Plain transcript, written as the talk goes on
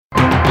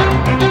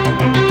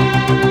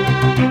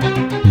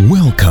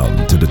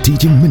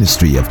teaching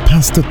ministry of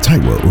Pastor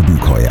Taiwo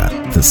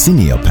Odukoya, the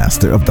senior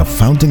pastor of the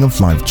Fountain of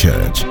Life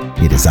Church.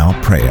 It is our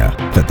prayer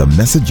that the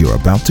message you're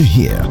about to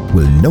hear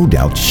will no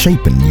doubt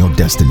shape your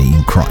destiny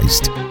in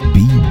Christ.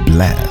 Be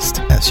blessed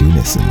as you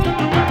listen.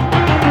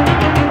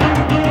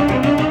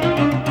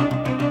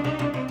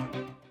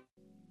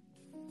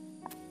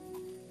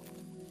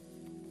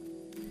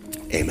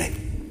 Amen.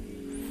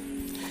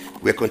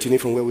 We're continuing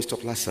from where we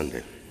stopped last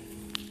Sunday.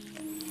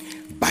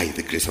 By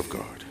the grace of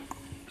God.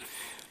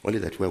 Only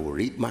that where we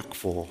read Mark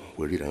 4,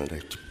 we read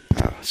another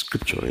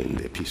scripture in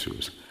the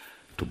epistles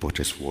to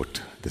buttress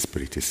what the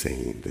Spirit is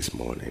saying this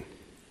morning.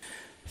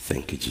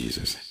 Thank you,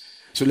 Jesus.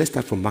 So let's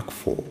start from Mark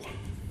 4.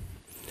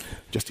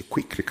 Just a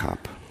quick recap,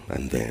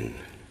 and then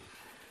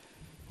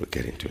we'll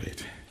get into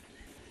it.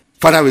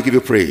 Father, we give you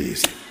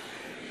praise.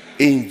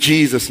 In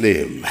Jesus'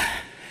 name.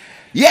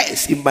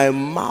 Yes, in my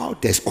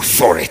mouth there's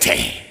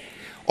authority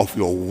of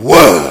your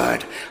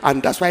word.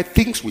 And that's why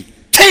things will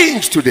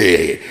change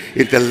today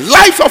in the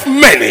life of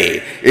many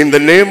in the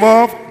name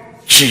of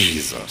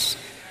Jesus.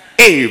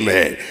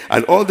 Amen.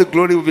 And all the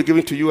glory will be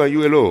given to you and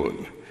you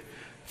alone.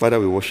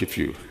 Father, we worship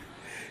you.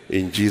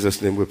 In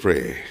Jesus' name we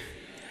pray.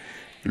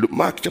 Look,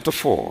 Mark chapter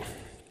 4.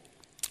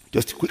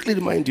 Just to quickly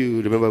remind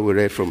you, remember we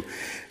read from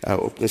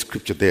our opening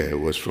scripture there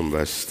was from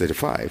verse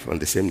 35. On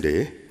the same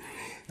day,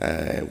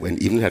 when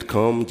evening had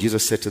come,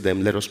 Jesus said to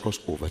them, let us cross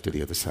over to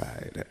the other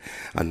side.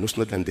 And no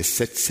sooner than they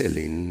set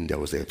sailing, there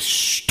was a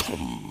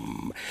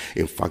storm.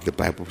 In fact, the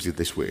Bible puts it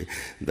this way,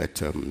 that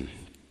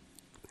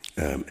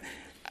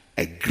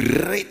a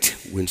great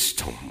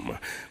windstorm,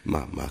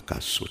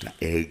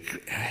 a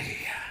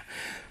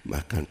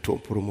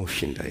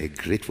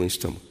great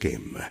windstorm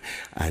came,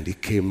 and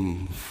it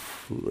came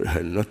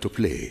not to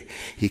play.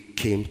 He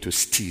came to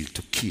steal,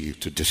 to kill,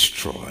 to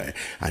destroy,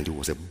 and it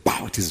was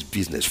about his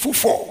business, full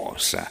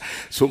force.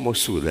 So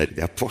much so that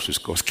the apostles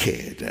got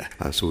scared,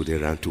 and so they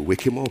ran to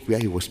wake him up where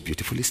he was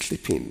beautifully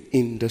sleeping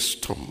in the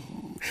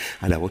storm.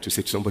 And I want to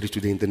say to somebody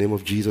today in the name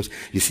of Jesus,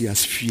 you see,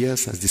 as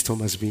fierce as the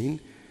storm has been,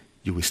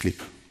 you will sleep.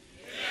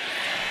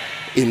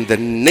 In the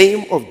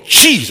name of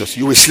Jesus,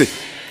 you will sleep.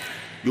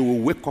 You will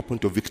wake up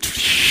unto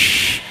victory.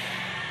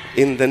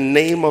 In the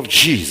name of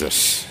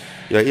Jesus.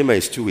 Your amen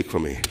is too weak for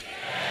me.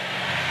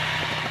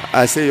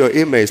 I say your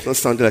amen is not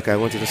sounding like I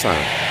want it to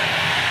sound.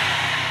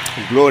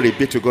 Glory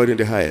be to God in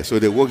the highest. So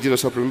they woke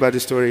Jesus up. Remember the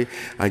story?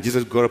 And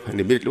Jesus got up and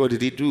immediately what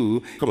did he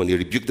do? Come on, he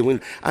rebuked the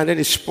wind. And then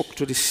he spoke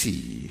to the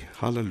sea.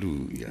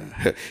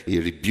 Hallelujah. He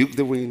rebuked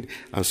the wind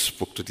and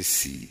spoke to the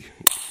sea.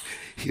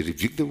 He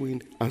rebuked the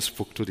wind and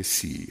spoke to the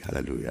sea.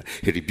 Hallelujah.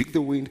 He rebuked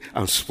the wind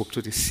and spoke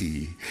to the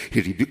sea. He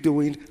rebuked the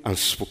wind and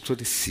spoke to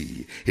the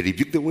sea. He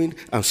rebuked the wind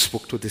and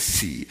spoke to the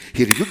sea.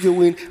 He rebuked the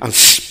wind and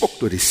spoke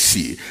to the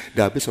sea.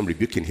 There will be some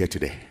rebuking here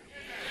today.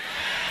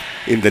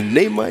 In the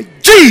name of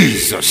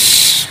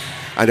Jesus.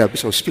 And there will be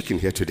some speaking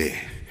here today.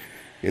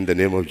 In the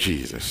name of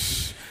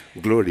Jesus.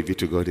 Glory be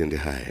to God in the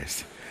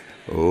highest.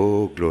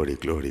 Oh, glory,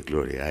 glory,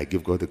 glory. I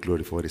give God the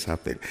glory for what is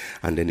happening.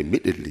 And then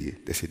immediately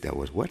they said there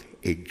was what?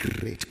 A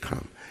great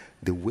calm.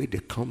 The way they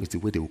come is the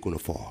way they were going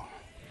to fall.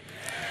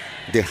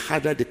 The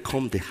harder they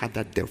come, the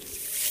harder they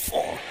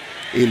fall.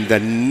 In the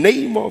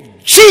name of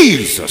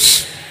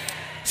Jesus.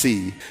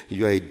 See,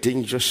 you are a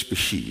dangerous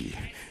species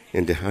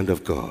in the hand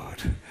of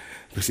God.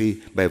 You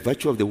see, by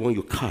virtue of the one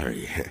you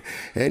carry,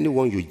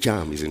 anyone you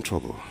jam is in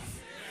trouble.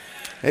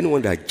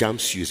 Anyone that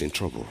jams you is in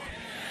trouble.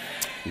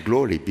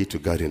 Glory be to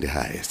God in the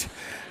highest.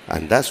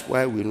 And that's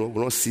why we will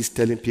not cease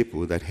telling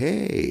people that,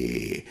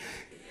 hey,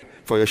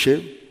 for your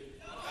shame.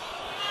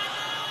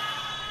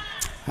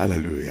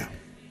 Hallelujah.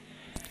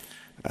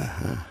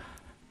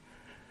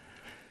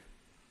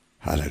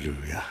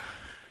 Hallelujah.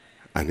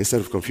 And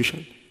instead of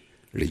confusion,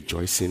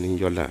 rejoicing in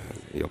your land,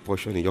 in your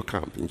portion, in your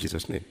camp, in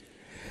Jesus' name.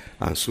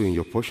 And so in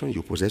your portion,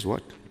 you possess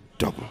what?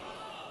 Double.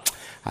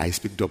 I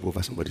speak double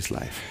over somebody's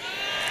life.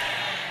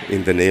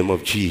 In the name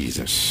of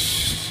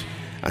Jesus.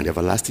 And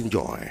everlasting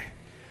joy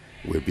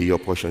will be your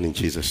portion in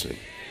Jesus' name.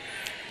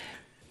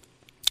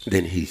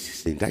 Then he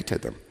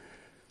indicted them.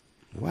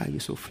 Why are you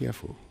so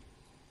fearful?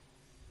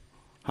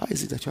 How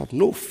is it that you have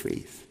no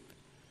faith?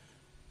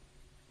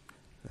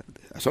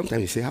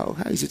 Sometimes you say, how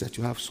is it that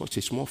you have such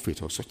a small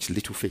faith or such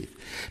little faith?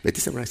 But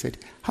this time I said,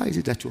 how is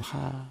it that you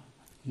have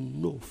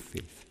no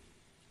faith?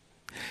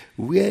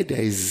 Where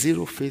there is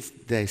zero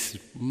faith, there is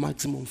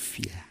maximum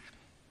fear.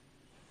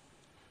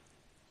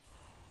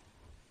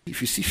 If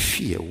you see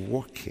fear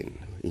walking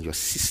in your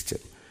system,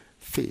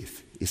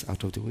 faith is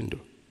out of the window.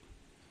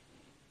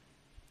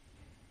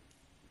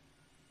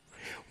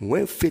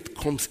 When faith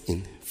comes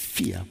in,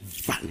 fear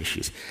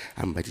vanishes.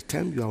 And by the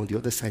time you are on the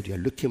other side, you are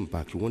looking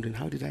back, you're wondering,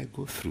 how did I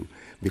go through?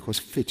 Because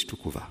faith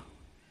took over.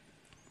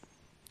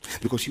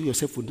 Because you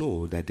yourself would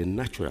know that the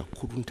natural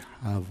couldn't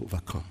have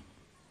overcome.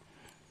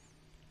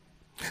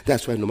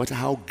 That's why no matter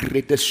how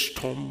great the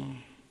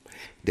storm,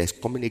 there's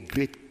coming a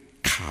great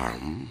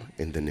calm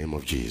in the name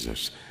of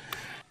Jesus.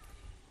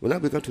 We now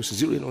began to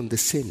zero in on the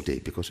same day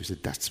because we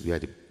said that's where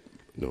the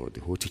No,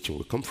 the whole teaching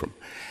will come from.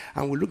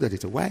 And we looked at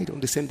it. Why on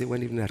the same day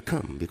when evening had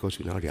come? Because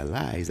we now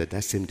realized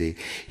that same day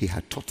he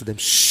had taught them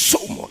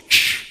so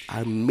much.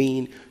 I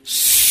mean,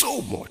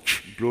 so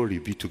much. Glory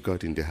be to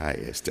God in the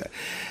highest.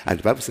 And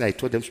the Bible said, I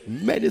taught them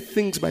many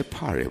things by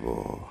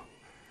parable.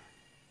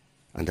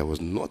 And there was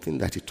nothing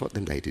that he taught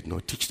them that he did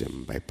not teach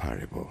them by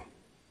parable.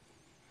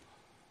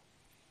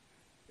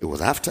 It was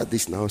after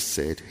this now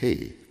said,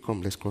 hey,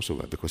 come, let's cross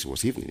over, because it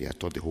was evening. He had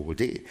taught the whole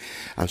day.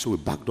 And so we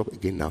backed up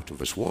again now to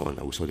verse 1,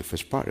 and we saw the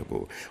first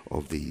parable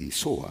of the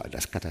sower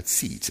that scattered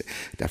seeds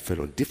that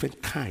fell on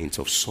different kinds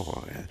of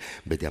soil.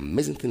 But the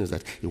amazing thing is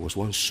that it was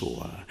one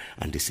sower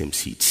and the same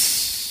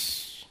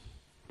seeds.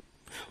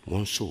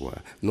 One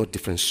sower, not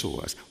different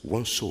sowers.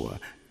 One sower,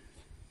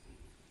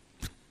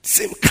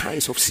 same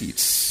kinds of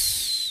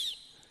seeds,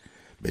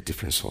 but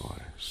different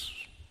soils.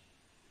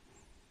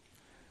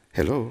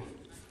 Hello?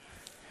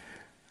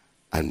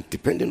 And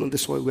depending on the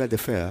soil where they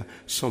fell,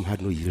 some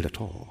had no yield at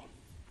all.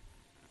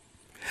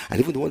 And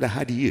even the one that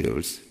had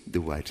yields, they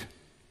were at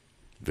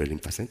varying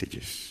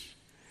percentages.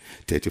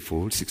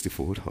 30-fold,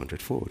 60-fold,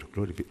 100-fold.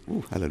 Glory be.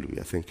 Oh,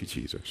 hallelujah. Thank you,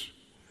 Jesus.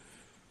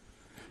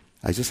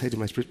 I just said to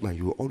my spirit man,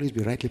 you will always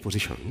be rightly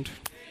positioned.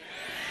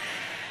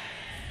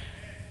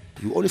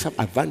 You always have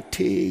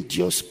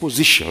advantageous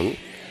position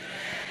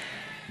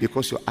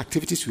because your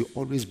activities will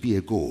always be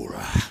a goal.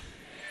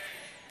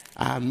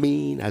 I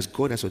mean, as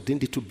God has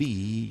ordained it to be,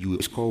 you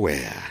will score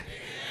where?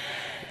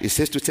 It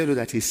says to tell you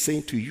that he's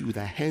saying to you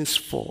that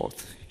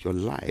henceforth your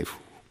life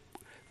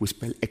will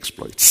spell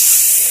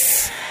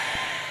exploits.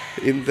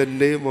 In the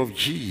name of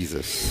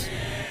Jesus.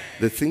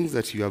 The things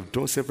that you have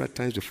done several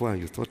times before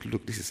and you thought,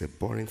 look, this is a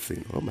boring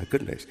thing. Oh my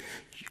goodness.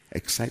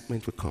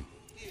 Excitement will come.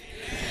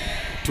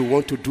 To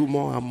want to do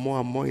more and more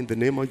and more in the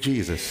name of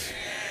Jesus.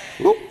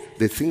 Ooh,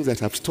 the things that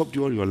have stopped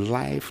you all your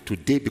life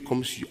today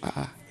becomes you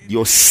are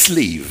your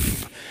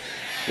slave.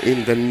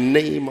 In the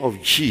name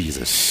of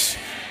Jesus.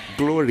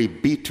 Glory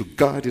be to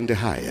God in the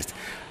highest.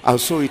 And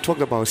so he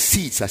talked about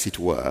seeds, as it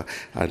were,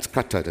 and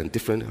scattered and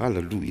different,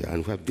 hallelujah,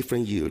 and we have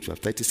different yields. We have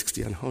 30,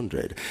 60, and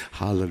 100,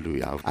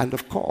 hallelujah. And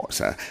of course,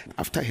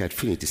 after he had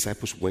finished,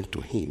 disciples went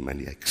to him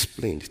and he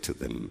explained to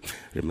them.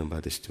 Remember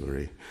the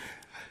story?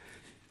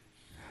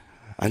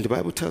 And the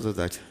Bible tells us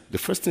that the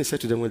first thing he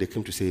said to them when they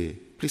came to say,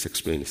 please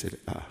explain, he said,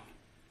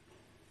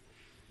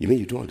 you mean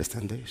you don't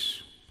understand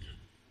this?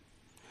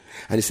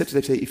 And he said to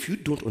them, say, if you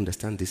don't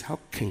understand this, how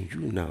can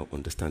you now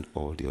understand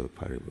all the other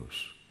parables?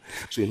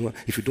 So,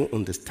 if you don't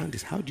understand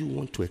this, how do you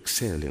want to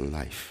excel in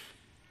life?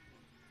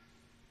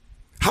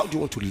 How do you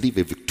want to live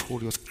a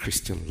victorious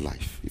Christian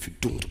life if you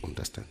don't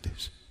understand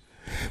this?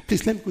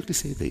 Please, let me quickly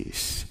say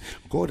this.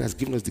 God has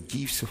given us the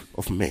gifts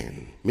of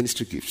men,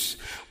 ministry gifts.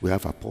 We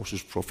have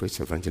apostles, prophets,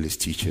 evangelists,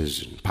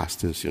 teachers, and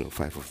pastors,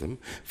 5 of them,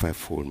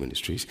 5-fold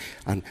ministries.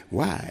 And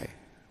why?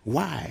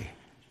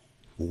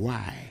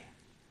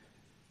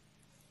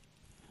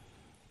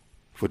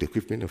 For the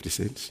equipment of the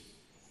saints.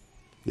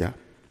 Yeah?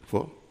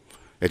 For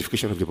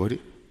edification of the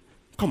body.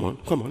 Come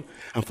on.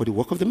 And for the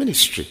work of the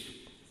ministry.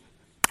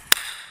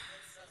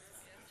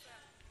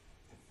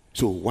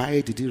 So why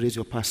did he raise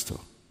your pastor?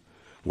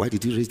 Why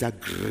did he raise that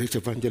great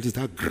evangelist,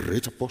 that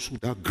great apostle,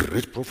 that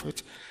great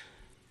prophet?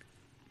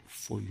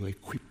 For your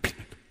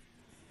equipping.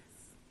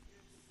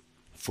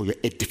 For your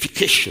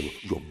edification,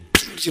 your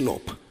building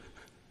up.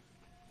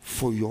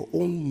 For your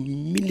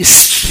own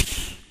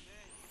ministry.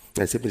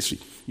 I say ministry.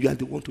 You are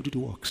the one to do the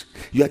works.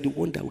 You are the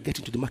one that will get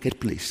into the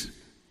marketplace.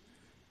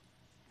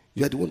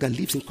 You are the one that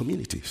lives in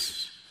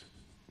communities.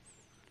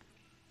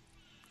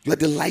 You are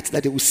the light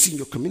that they will see in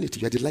your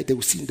community. You are the light they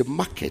will see in the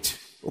market,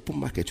 open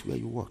market where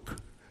you work.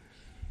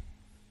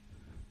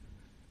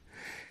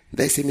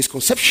 There is a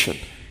misconception.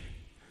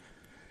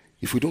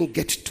 If we don't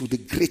get to the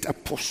great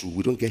apostle,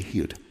 we don't get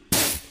healed.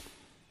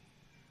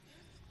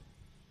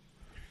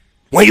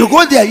 When you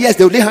go there, yes,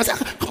 they will lay hands.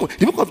 Come on,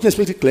 the book of James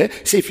makes it clear.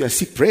 Say, if you are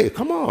sick, pray.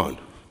 Come on.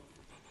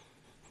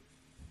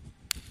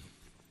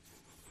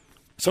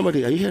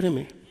 Somebody, are you hearing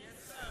me?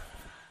 Yes,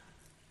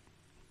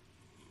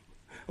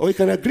 or you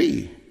can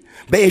agree.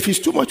 But if it's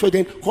too much for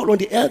them, call on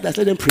the elders,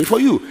 let them pray for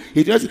you.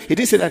 He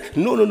didn't say that.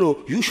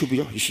 No. You should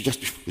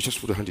just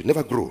put your hand. You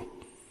never grow.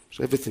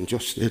 So everything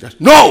just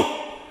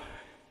no.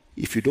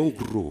 If you don't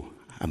grow,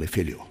 I'm a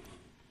failure.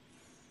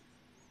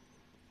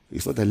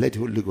 It's not that let the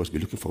whole Lagos be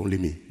looking for only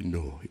me.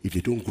 No. If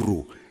they don't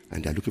grow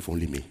and they're looking for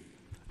only me,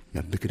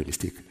 you're making a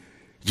mistake.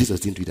 Jesus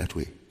didn't do it that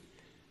way.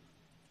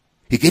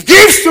 He gave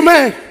gifts to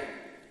men.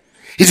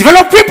 He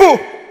developed people.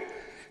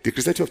 The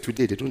Christianity of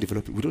today, they don't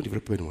develop it. We don't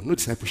develop anyone. No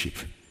discipleship.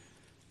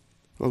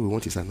 All we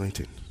want is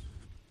anointing.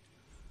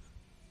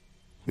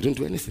 We don't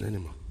do anything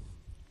anymore.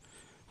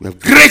 We have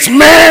great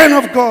men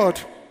of God.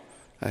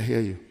 I hear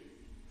you.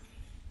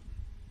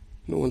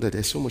 No wonder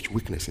there's so much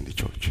weakness in the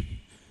church.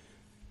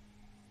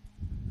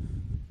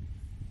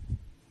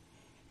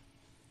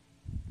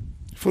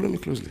 Follow me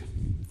closely.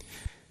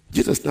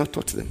 Jesus now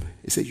taught them.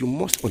 He said, you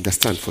must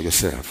understand for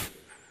yourself.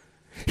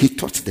 He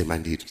taught them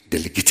and he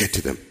delegated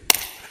to them.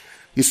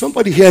 Is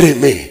somebody hearing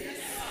me?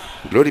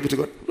 Glory be to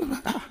God.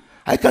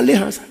 I can lay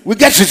hands. We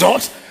get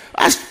results.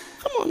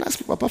 Come Go and ask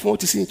people apart from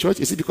what you see in church.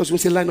 Is it because you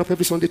say line up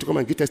every Sunday to come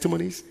and give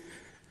testimonies?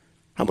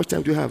 How much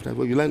time do you have?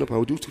 Well, you line up and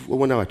we'll do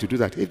 1 hour to do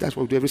that. If that's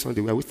what we do every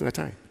Sunday, we are wasting our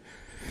time.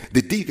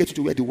 The day you get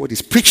to where the word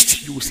is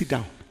preached, you will sit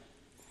down.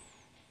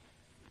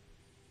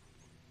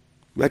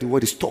 Where the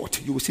word is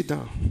taught, you will sit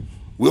down.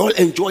 We all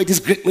enjoy these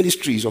great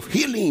ministries of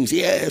healings,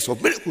 yes,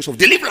 of miracles, of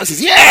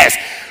deliverances, yes.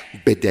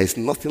 But there is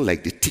nothing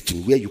like the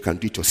teaching where you can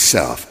do it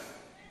yourself.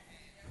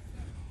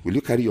 Will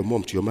you carry your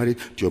mom to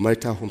your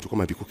marital home to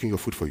come and be cooking your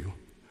food for you?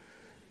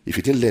 If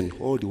you didn't learn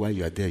all the while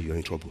you are there, you are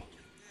in trouble.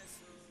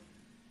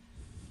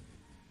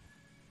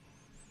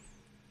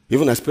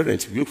 Even as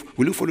parents,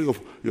 will you follow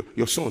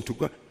your son to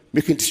go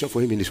making decision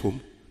for him in his home?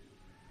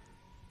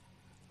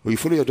 Or you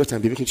follow your daughter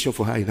and be making decision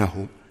for her in her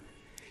home?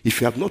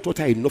 If you have not taught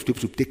her enough to be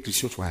able to take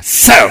decisions for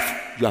herself,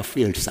 you have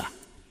failed, sir.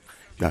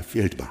 You have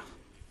failed, ma.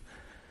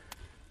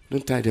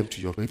 Don't tie them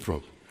to your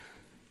bedroom,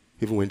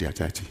 even when they are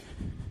 30.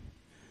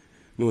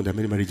 No wonder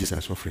many marriages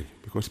are suffering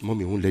because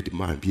mommy won't let the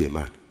man be a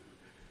man.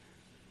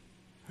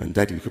 And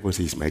daddy will keep on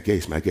saying, it's my girl,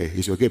 it's my girl.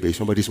 It's your girl, but it's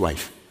somebody's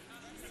wife.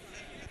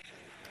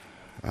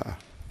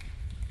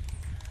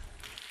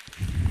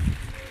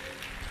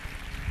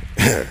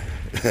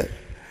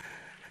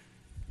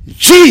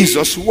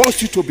 Jesus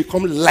wants you to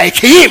become like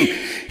him.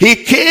 He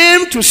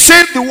came to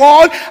save the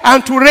world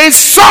and to raise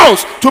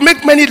sons to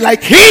make many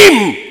like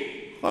him.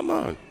 Come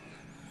on.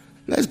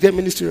 Let's get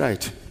ministry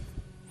right.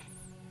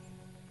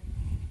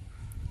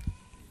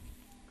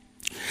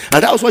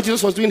 And that was what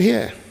Jesus was doing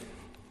here.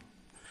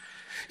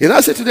 He now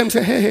said to them,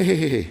 say,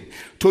 hey.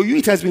 To you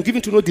it has been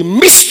given to know the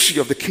mystery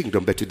of the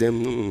kingdom, but to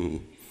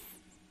them,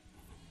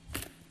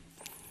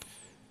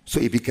 So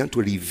he began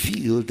to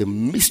reveal the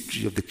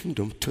mystery of the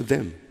kingdom to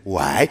them.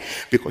 Why?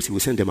 Because he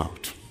will send them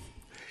out.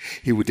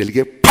 He will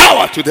delegate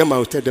power to them and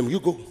will tell them, you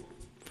go.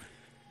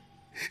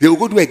 They will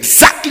go do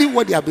exactly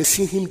what they have been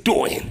seeing him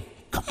doing.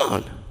 Come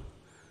on.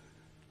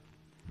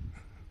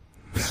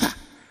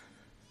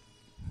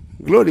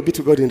 Glory be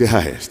to God in the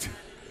highest.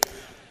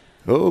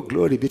 Oh,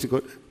 glory be to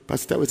God.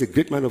 Pastor was a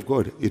great man of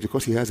God. It's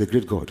because he has a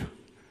great God.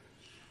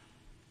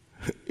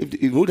 If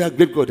he would have a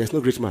great God, there's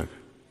no great man.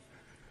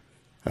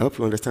 I hope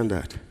you understand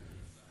that.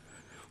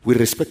 We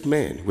respect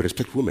men. We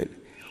respect women.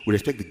 We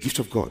respect the gifts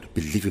of God.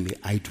 Believe in me,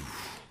 I do.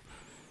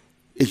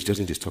 Age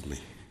doesn't disturb me.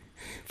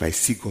 If I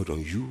see God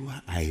on you,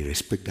 I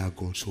respect that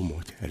God so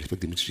much. I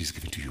respect the ministry He's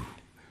given to you.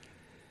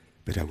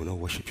 But I will not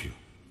worship you.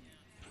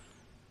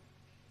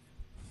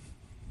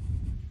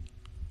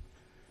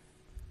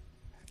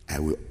 I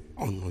will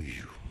honor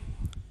you.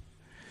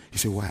 You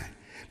say, why?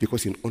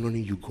 Because in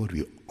honoring you, God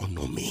will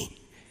honor me.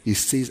 He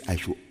says, I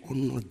should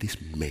honor these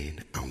men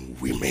and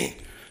women.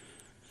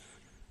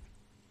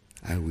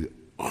 I will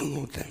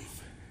honor them.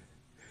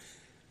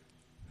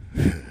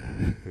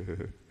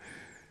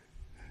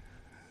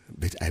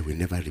 But I will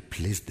never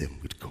replace them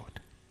with God.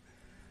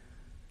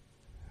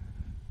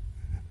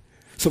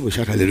 Somebody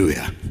shout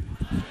hallelujah.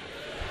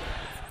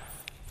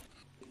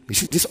 You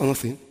see this honor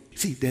thing?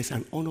 See, there's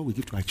an honor we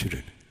give to our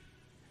children.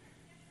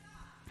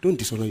 Don't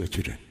dishonor your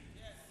children.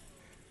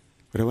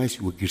 Otherwise,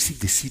 you will receive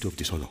the seed of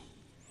dishonor.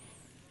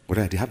 Or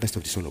the harvest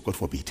of dishonor, God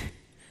forbid.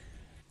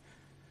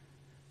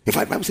 In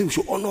fact, the Bible says we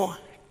should honor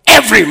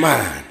every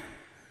man.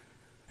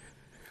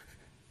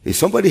 Is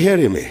somebody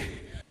hearing me?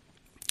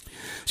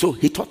 So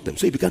he taught them.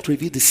 So he began to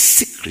reveal the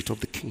secret of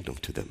the kingdom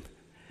to them.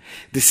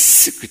 The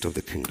secret of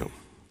the kingdom.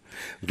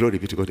 Glory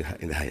be to God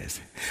in the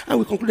highest. And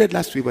we concluded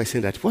last week by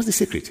saying that what's the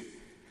secret?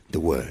 The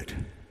word.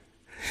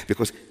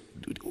 Because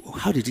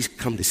how did he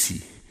come to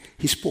see?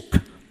 He spoke.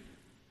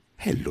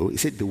 Hello. He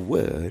said the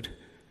word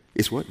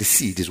is what? The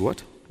seed is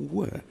what?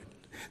 Word.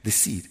 The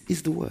seed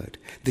is the word.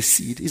 The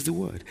seed is the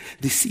word.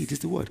 The seed is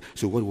the word.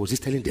 So what was he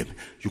telling them?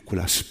 You could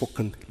have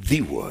spoken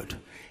the word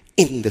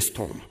in the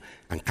storm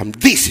and come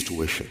this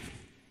situation.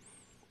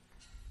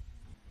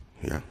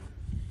 Yeah.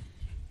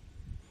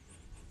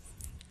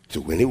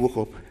 So when he woke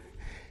up,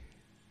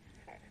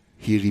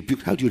 he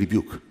rebuked. How do you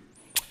rebuke?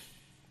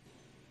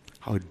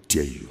 How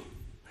dare you?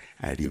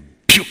 I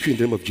rebuke you in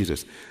the name of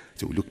Jesus.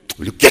 So will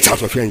you get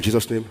out of here in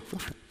Jesus' name?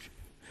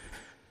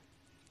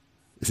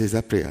 He says, is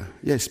that prayer?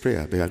 Yes,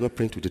 prayer. But you are not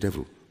praying to the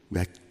devil. We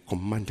are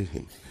commanding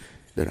him.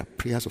 There are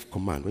prayers of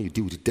command. When you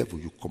deal with the devil,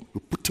 you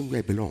put him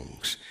where he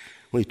belongs.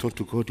 When you turn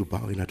to God, you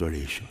bow in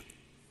adoration.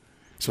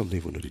 Some don't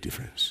even know the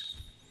difference.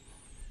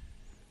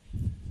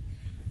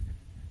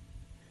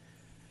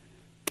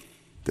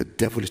 The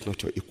devil is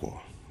not your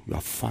equal. You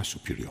are far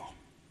superior.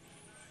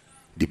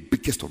 The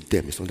biggest of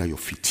them is under your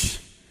feet.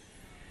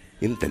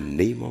 In the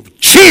name of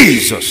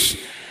Jesus.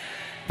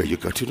 But you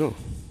got to know.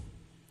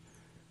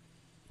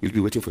 You'll be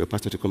waiting for your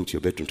pastor to come to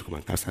your bedroom to come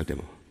and cast out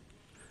them.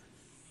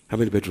 How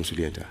many bedrooms will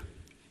you enter?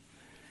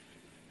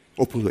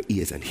 Open your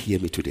ears and hear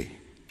me today.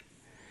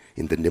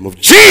 In the name of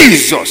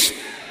Jesus.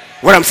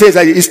 What I'm saying is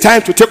that it's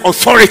time to take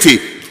authority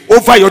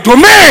over your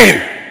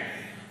domain.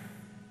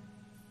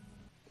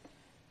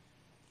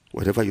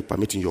 Whatever you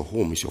permit in your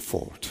home is your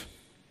fault.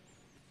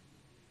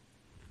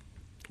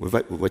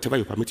 Whatever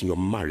you permit in your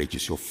marriage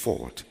is your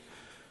fault.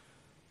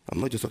 I'm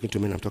not just talking to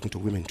men, I'm talking to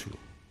women too.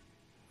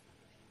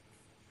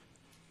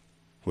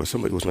 Well,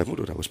 somebody, it was my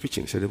mother that was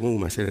preaching. Said the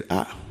woman said,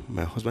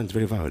 my husband is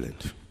very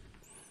violent,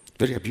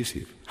 very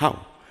abusive. How?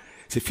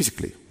 He said,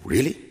 physically.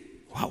 Really?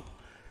 Wow.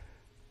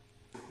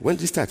 When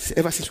did it start?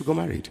 Ever since we got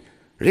married.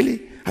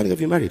 Really? How long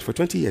have you been married? For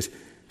 20 years. He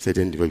said,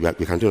 then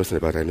we can't do nothing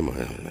about it anymore.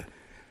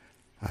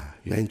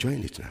 You are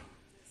enjoying it now.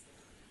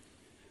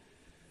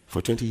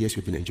 For 20 years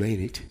you've been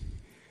enjoying it.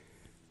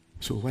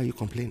 So why are you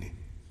complaining?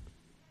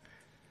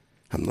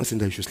 I'm not saying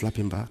that you should slap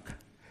him back.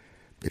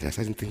 But there are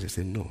certain things I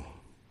say, no.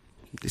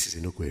 This is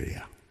a no-go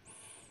area.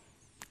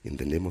 In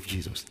the name of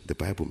Jesus, the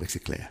Bible makes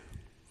it clear.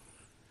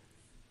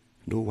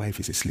 No wife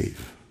is a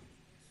slave.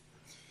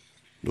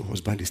 No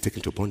husband is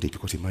taken to bondage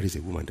because he marries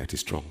a woman that is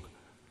strong.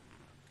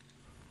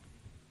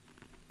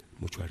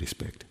 Mutual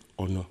respect.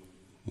 Honor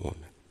one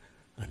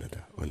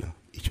another. Honor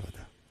each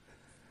other.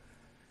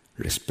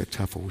 Respect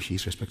her for who she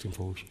is. Respect him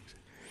for who she is.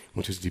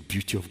 What is the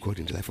beauty of God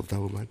in the life of that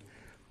woman?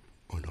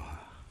 Honor her.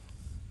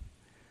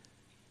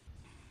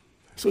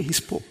 So he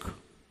spoke.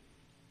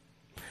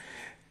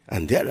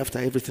 And thereafter,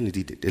 everything he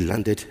did, they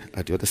landed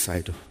at the other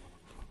side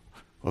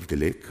of the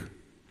lake,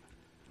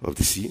 of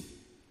the sea.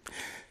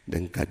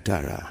 Then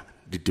Gadara,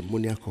 the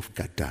demoniac of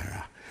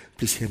Gadara,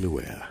 please hear me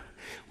well,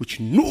 which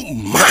no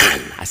man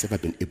has ever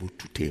been able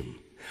to tame.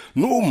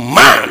 No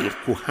man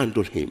could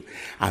handle him.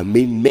 I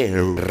mean,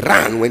 men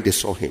ran when they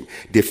saw him.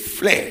 They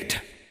fled.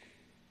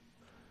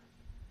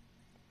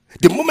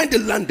 The moment they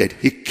landed,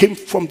 he came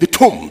from the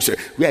tombs where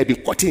he had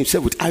been cutting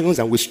himself with irons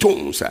and with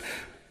stones.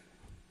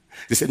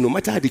 They said, no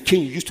matter how the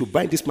chain you used to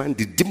bind this man,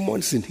 the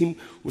demons in him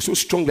were so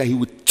strong that he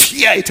would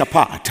tear it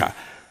apart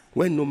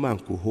when no man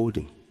could hold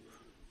him.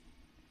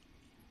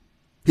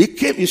 He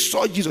came, he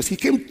saw Jesus, he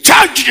came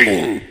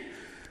charging.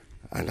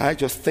 And I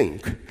just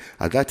think,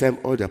 at that time,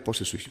 all the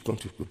apostles should come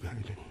to go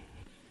behind him.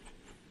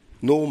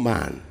 No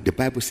man, the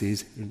Bible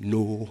says,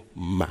 no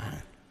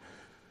man.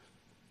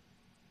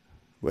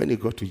 When he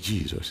got to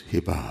Jesus, he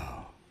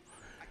bowed.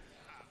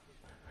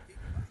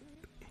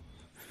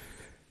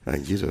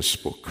 And Jesus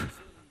spoke.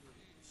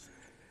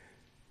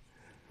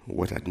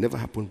 What had never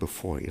happened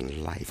before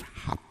in life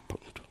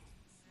happened.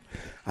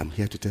 I'm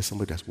here to tell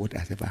somebody that what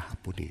has ever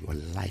happened in your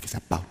life is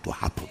about to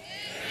happen.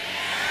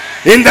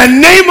 In the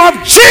name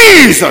of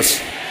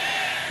Jesus,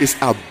 it's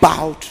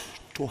about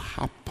to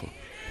happen.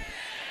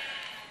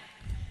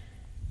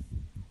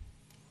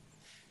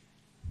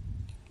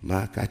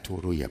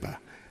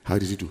 How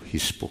did he do? He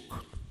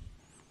spoke.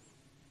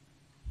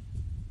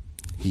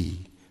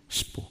 He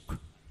spoke.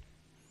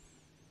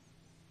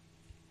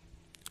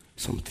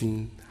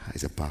 Something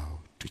is about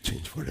to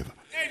change forever.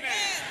 Amen.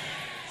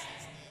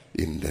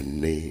 In the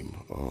name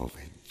of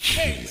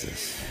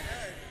Jesus.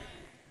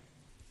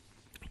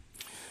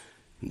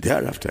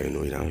 Thereafter,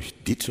 he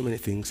did so many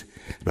things.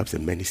 Perhaps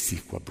many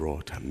sick were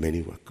brought and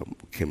many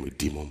came with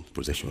demon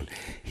possession.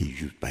 He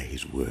used by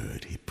his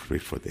word. He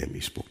prayed for them. He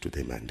spoke to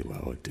them and they were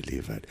all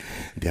delivered.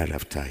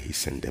 Thereafter, he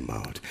sent them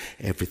out.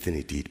 Everything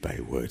he did by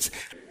words.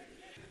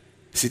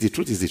 See, the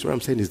truth is this. What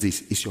I'm saying is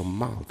this. It's your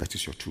mouth that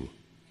is your tool.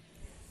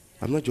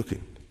 I'm not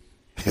joking.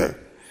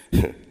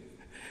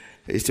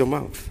 It's your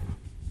mouth.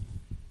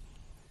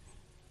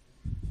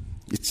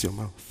 It's your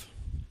mouth.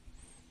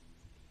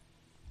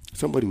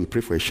 Somebody will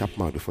pray for a sharp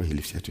mouth before he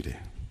leaves here today.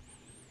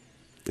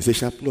 They say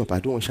sharp, no, but I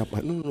don't want sharp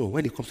mouth. No.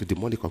 When it comes to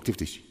demonic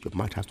activities, your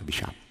mouth has to be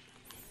sharp.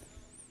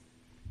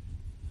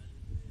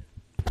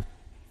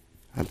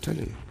 I'm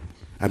telling you.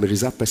 I'm a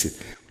reserved person.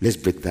 Let's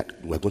break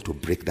that. We're going to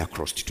break that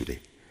crust today.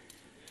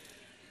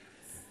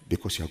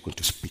 Because you are going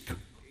to speak.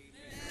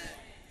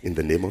 In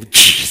the name of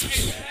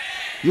Jesus.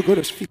 You're going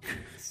to speak.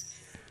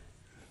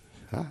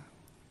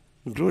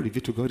 Glory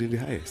be to God in the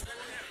highest.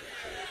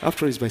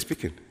 After all, it's by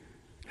speaking.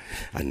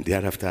 And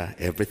thereafter,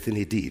 everything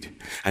he did.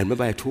 I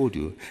remember I told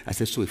you, I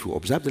said, so if you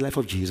observe the life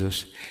of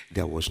Jesus,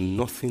 there was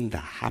nothing that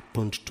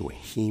happened to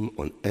him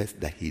on earth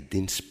that he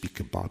didn't speak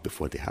about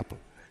before they happened.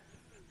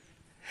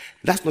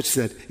 That's not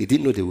said he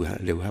didn't know they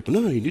will happen.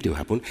 No, he knew they would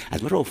happen.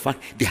 As a matter of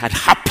fact, they had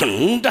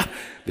happened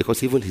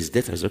because even his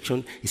death and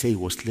resurrection, he said he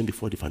was slain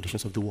before the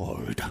foundations of the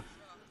world.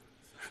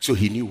 So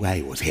he knew why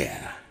he was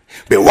here.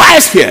 But why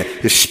is here?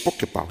 He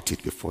spoke about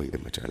it before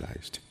it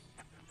materialized.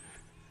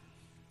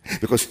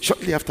 Because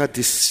shortly after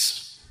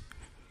this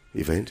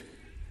event,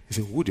 he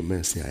said, who do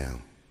men say I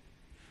am?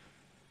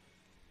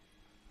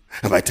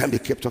 And by the time they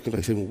kept talking,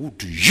 he said, who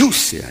do you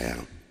say I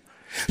am?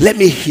 Let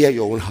me hear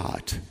your own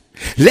heart.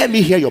 Let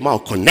me hear your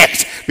mouth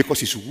connect.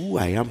 Because it's who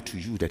I am to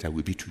you that I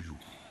will be to you.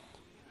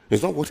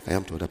 It's not what I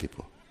am to other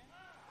people.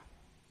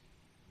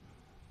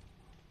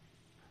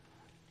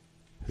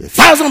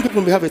 1,000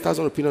 people may have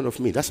 1,000 opinions of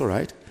me. That's all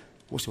right.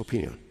 What's your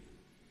opinion?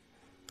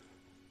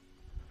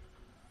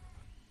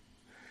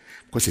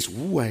 Because it's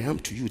who I am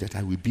to you that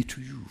I will be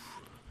to you.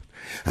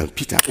 And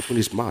Peter opened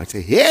his mouth and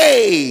said,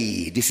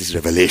 hey, this is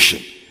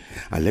revelation.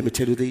 And let me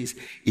tell you this,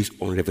 it's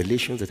on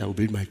revelations that I will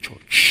build my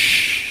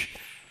church.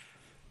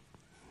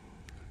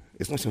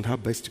 It's not on how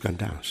best you can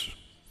dance.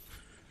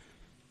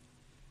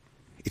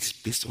 It's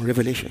based on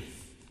revelation.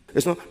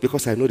 It's not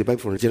because I know the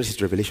Bible from Genesis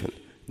to Revelation.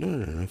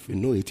 No. If you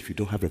know it, if you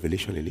don't have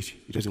revelation in it,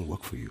 it doesn't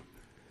work for you.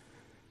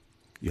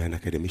 you're an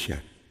academician.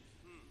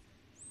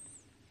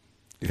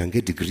 You can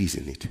get degrees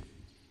in it.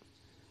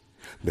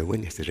 But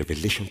when there's a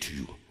revelation to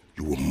you,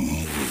 you will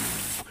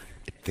move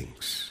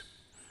things.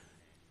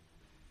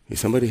 Is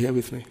somebody here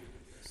with me?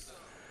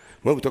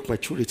 When we talk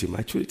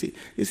maturity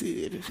is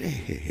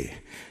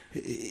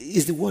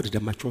the word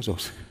that matures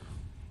us.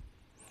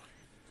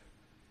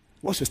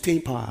 What's your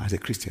staying power as a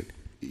Christian?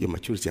 Your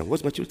maturity. And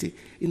what's maturity?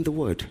 In the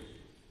word.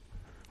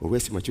 Or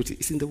where's your maturity?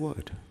 It's in the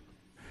word.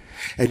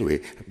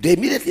 Anyway,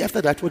 immediately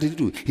after that, what did he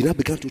do? He now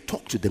began to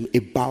talk to them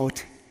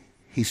about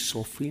his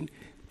suffering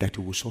that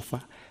he will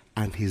suffer,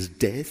 and his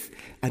death,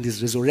 and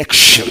his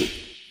resurrection.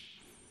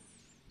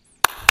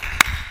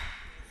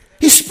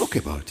 He spoke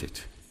about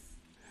it.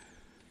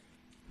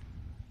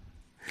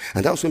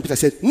 And that was when Peter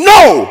said,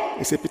 no!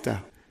 He said,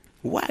 Peter,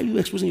 why are you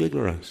exposing your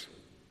ignorance?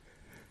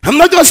 I'm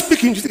not just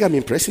speaking, you think I'm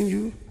impressing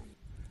you?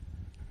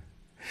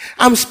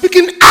 I'm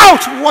speaking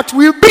out what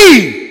will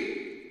be.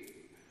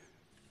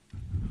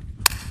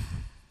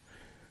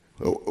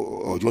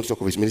 Oh, do you want to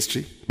talk of his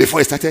ministry? Before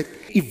he started,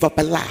 he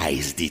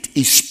verbalized it.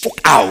 He spoke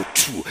out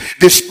too.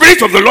 The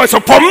Spirit of the Lord is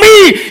upon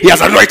me. He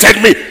has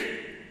anointed me.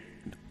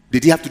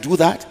 Did he have to do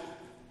that?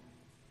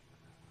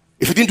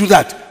 If he didn't do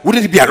that,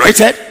 wouldn't he be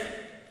anointed?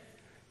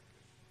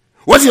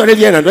 Was he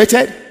already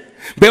anointed?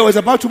 But he was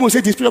about to move and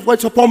say, the Spirit of God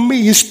is upon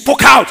me. He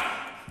spoke out.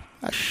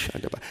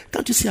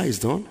 Can't you see how he's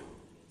done?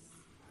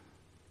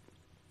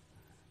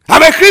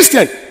 I'm a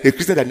Christian. A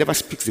Christian that never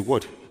speaks the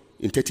word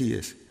in 30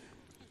 years.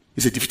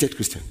 He's a defeated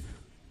Christian.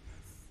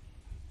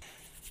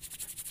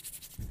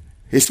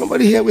 Is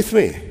somebody here with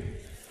me?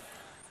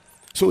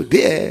 So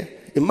there,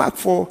 in Mark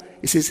 4,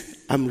 it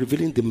says, I'm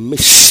revealing the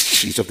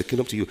mysteries of the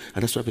kingdom to you.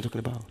 And that's what I've been talking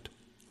about.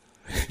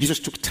 Jesus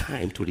took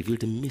time to reveal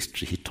the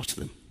mystery. He taught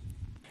them.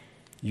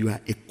 You are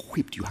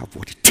equipped. You have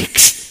what it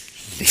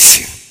takes.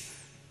 Listen.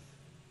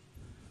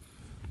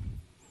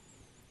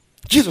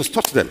 Jesus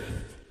taught them.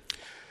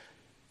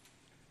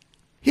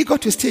 He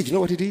got to a stage. You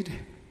know what he did?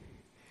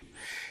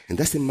 And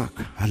that's in Mark.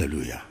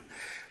 Hallelujah.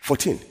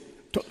 14.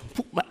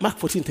 Mark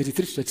 14,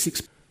 33 to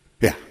 36.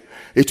 Yeah.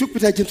 He took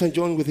Peter, James, and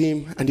John with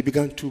him, and he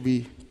began to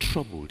be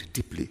troubled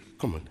deeply.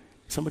 Come on.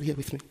 Somebody here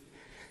with me?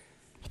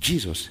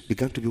 Jesus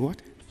began to be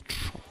what?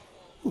 Troubled.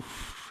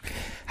 Oof.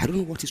 I don't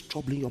know what is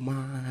troubling your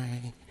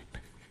mind.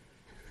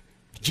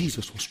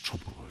 Jesus was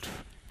troubled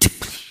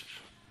deeply.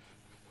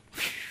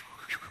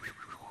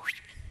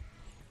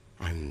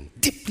 And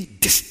deeply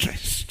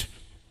distressed.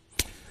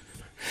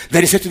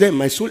 Then he said to them,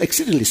 my soul is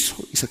exceedingly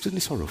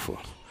sorrowful.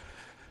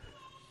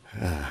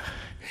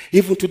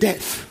 Even to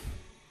death.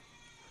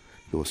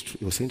 He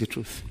was saying the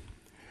truth.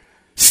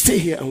 Stay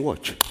here and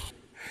watch.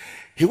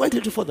 He went a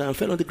little further and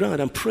fell on the ground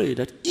and prayed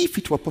that if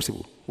it were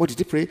possible. What did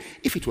he pray?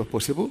 If it were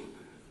possible,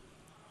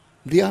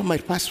 the hour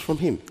might pass from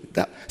him.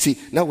 See,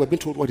 now we've been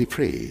told what he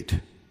prayed.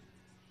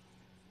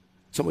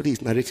 Somebody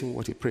is narrating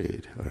what he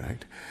prayed, all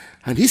right?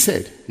 And he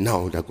said,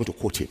 now they're going to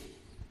quote him.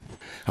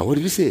 And what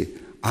did he say?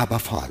 Abba,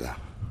 Father,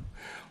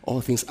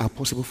 all things are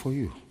possible for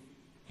you.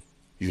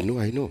 You know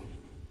I know.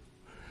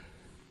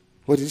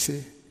 What did he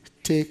say?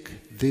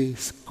 Take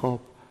this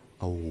cup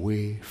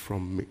away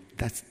from me.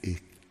 That's a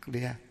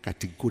clear,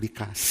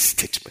 categorical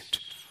statement.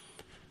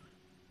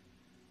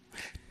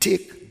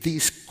 Take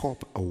this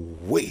cup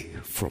away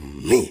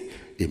from me.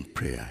 In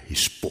prayer, he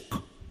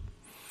spoke.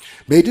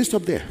 But he didn't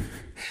stop there.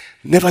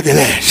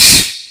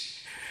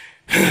 Nevertheless,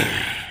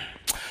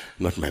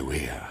 not my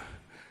will,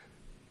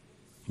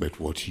 but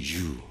what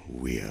you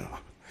will.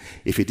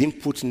 If he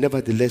didn't put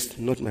nevertheless,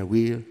 not my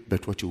will,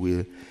 but what you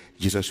will,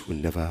 Jesus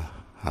would never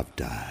have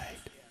died.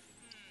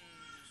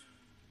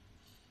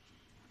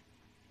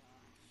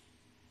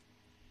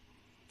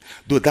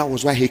 Though that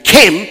was why he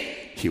came,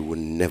 he would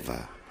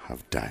never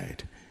have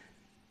died.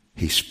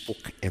 He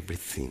spoke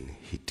everything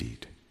he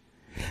did.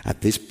 At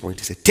this point,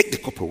 he said, take the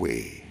cup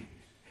away.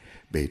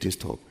 But he didn't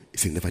stop. He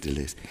said,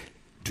 nevertheless,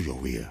 do your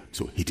will.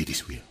 So he did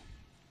his will.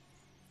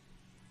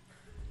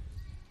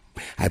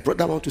 I brought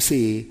that on to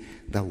say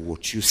that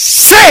what you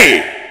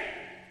say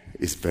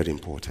is very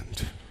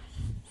important.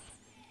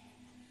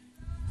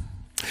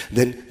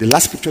 Then the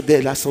last scripture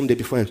there, last Sunday,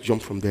 before I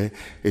jump from there,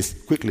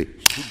 is quickly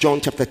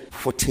John chapter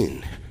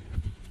 14,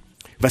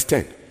 verse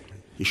 10.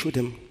 He showed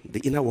them the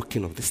inner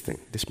working of this thing,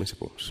 these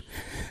principles.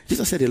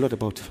 Jesus said a lot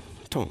about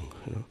tongue,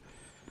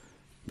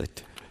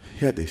 But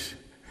hear this.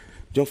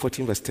 John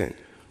 14, verse 10.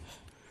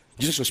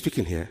 Jesus was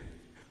speaking here.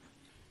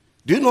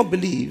 Do you not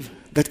believe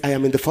that I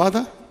am in the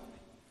Father?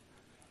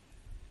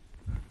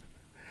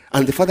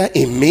 And the Father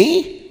in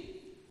me?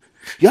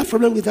 You have a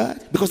problem with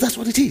that? Because that's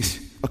what it is.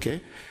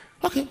 Okay.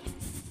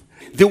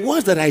 The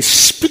words that I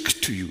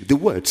speak to you, the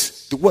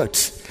words, the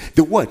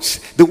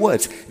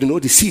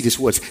seed is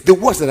words. The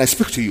words that I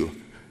speak to you,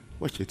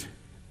 watch it.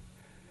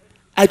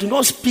 I do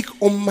not speak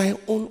on my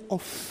own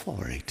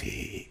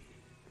authority.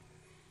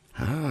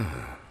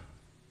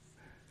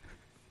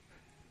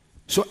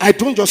 So I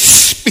don't just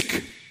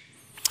speak.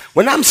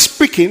 When I'm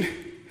speaking,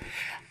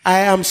 I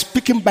am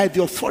speaking by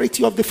the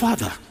authority of the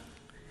Father.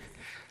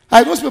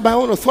 I don't speak by my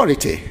own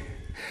authority.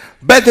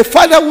 But the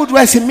Father would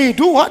rise in me,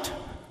 do what?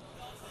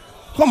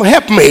 Come on,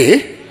 help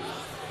me.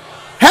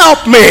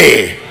 Help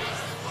me.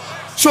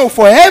 So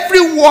for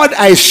every word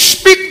I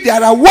speak,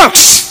 there are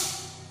works.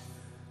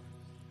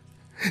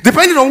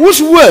 Depending on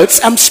whose words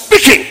I'm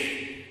speaking.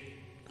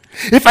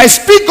 If I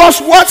speak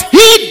God's words,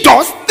 He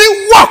does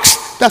the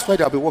works. That's why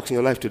there will be works in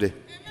your life today.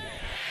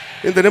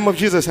 In the name of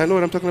Jesus, I know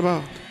what I'm talking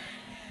about.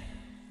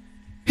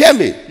 Hear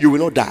me, you will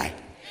not die.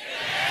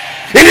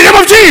 In the name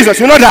of Jesus,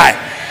 you will not die.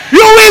 You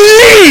will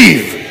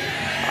live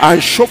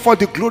and show forth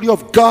the glory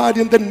of God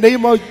in the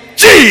name of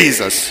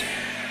Jesus.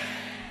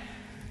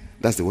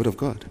 That's the word of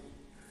God.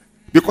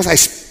 Because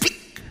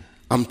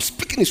I'm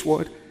speaking His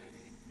word,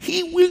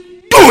 He will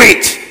do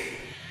it.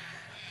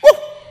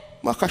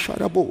 What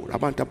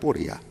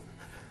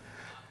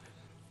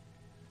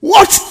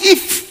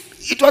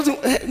if it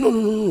wasn't?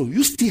 No.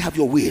 You still have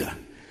your will.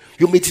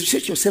 You may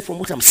dissociate yourself from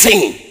what I'm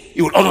saying.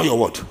 You will honor your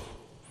word.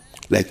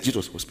 Like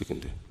Jesus was speaking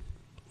there.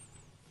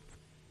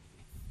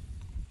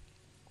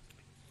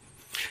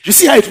 You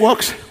see how it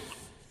works?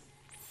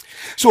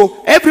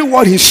 So every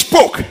word He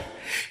spoke,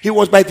 He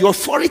was by the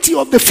authority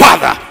of the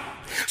Father.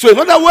 So in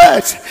other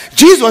words,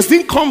 Jesus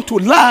didn't come to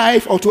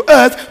life or to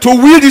earth to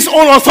wield His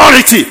own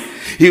authority.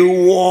 He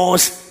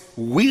was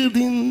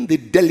wielding the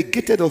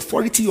delegated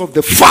authority of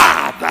the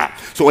Father.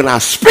 So when I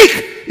speak,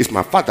 it's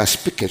my Father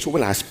speaking. So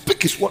when I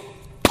speak His word,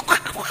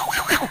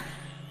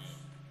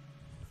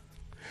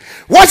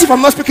 what if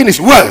I'm not speaking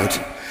His word?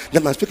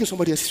 Then I'm speaking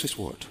somebody else's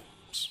word.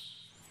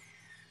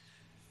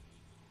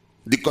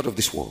 The God of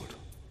this world.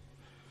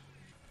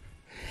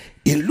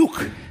 In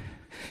Luke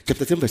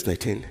chapter 10 verse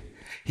 19,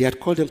 He had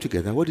called them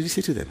together. What did He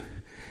say to them?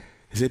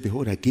 He said,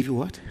 behold, I give you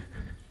what?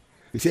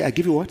 He said, I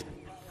give you what?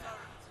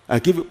 I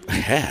give you,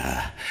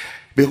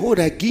 behold,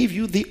 I give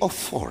you the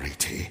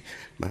authority.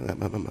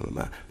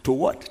 To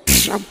what?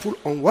 Trample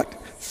on what?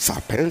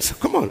 Serpents.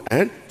 Come on.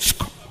 And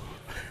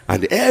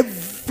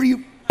every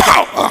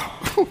power.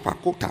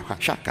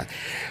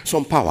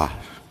 Some power.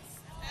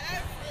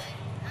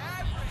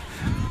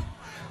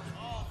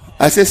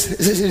 I said,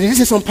 this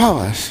is some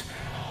powers.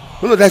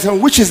 No, there's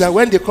some witches that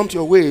when they come to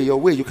your way,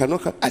 you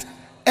cannot come.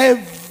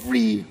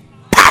 Every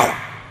power.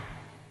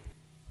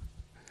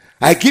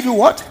 I give you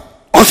what?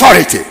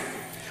 Authority.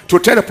 To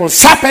tread upon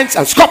serpents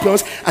and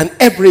scorpions and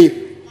every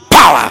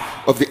power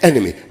of the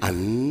enemy.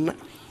 And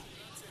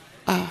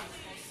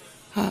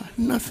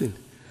nothing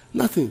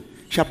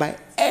shall by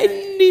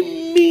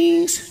any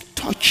means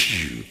touch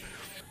you.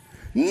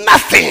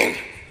 Nothing.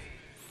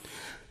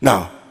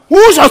 Now,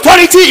 whose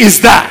authority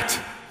is that?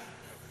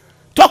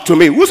 Talk to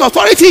me. Whose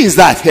authority is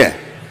that here?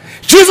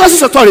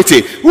 Jesus'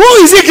 authority. Who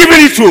is He giving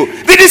it to?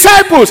 The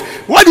disciples.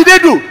 What did they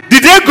do?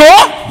 Did they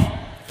go?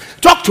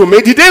 Talk to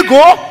me. Did they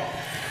go?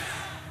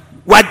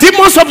 Were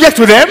demons subject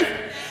to them?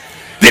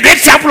 Did they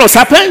trample on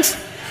serpents?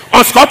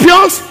 On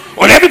scorpions?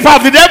 On every power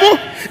of the devil?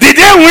 Did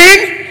they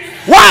win?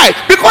 Why?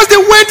 Because they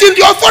went in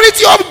the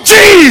authority of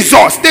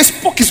Jesus. They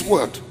spoke His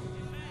word.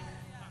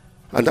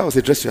 And that was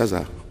the dress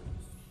rehearsal.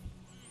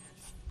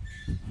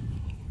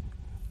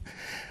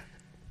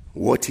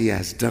 What He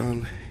has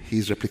done,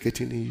 He's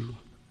replicating in you.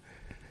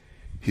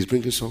 He's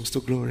bringing souls to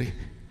glory.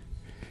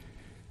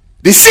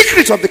 The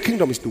secret of the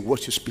kingdom is the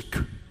words you speak.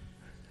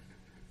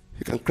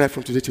 You can cry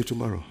from today till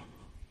tomorrow.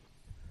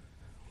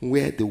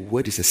 Where the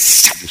word is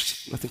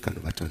established, nothing can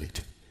overturn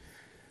it.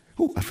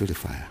 Oh, I feel the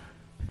fire.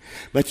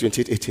 Matthew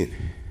 28:18.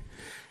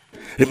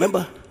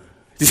 Remember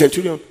the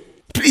centurion?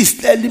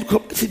 Please let him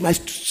come. See, my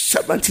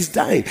servant is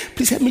dying.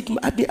 Please help me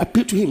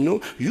appeal to him. No,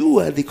 you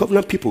are the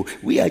covenant people.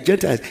 We are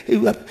Gentiles.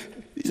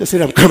 Jesus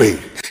said, I'm coming.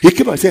 He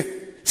came and said,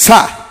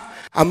 sir,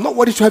 I'm not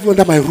worried to have you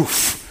under my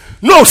roof.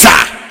 No,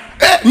 sir.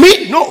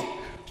 Me? No.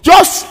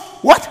 Just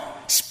what?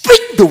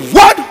 Speak the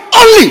word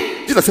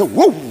only. Jesus said,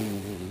 whoa.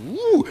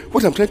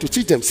 What I'm trying to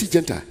teach them, see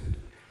Gentile.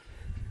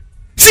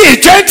 See a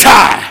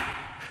Gentile.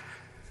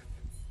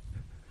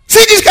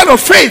 See this kind of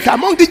faith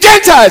among the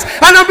Gentiles.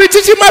 And I'll be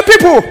teaching my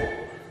people.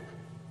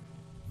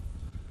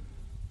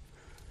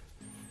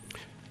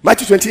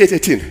 Matthew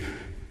 28:18.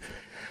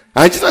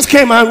 And Jesus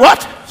came and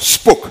what?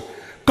 Spoke.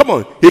 Come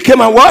on. He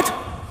came and what?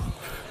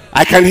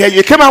 I can hear you.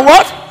 He came and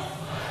what?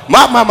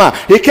 Mama.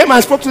 He came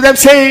and spoke to them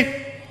saying,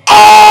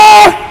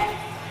 oh,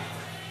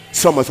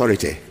 some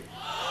authority.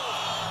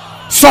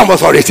 Some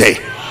authority.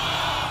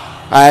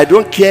 I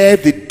don't care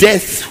the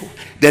death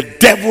the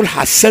devil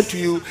has sent to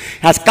you,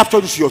 has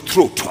captured your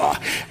throat.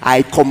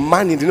 I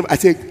command in the name, I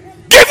say,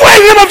 give way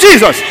in the name of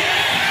Jesus.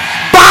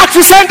 Back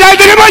to sender in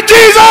the name of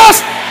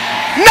Jesus.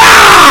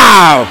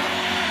 Now.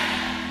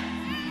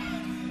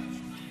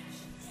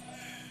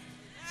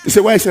 You say,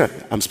 why is that?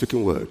 I'm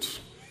speaking words.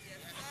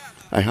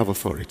 I have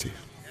authority.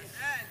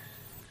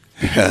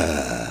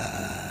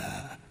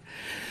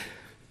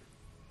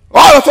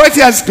 All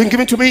authority has been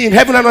given to me in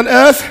heaven and on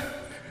earth.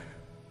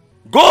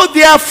 Go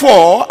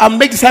therefore and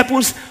make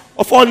disciples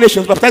of all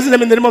nations, baptizing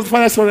them in the name of the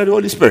Father, Son, and the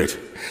Holy Spirit.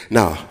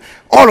 Now,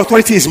 all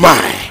authority is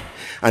mine.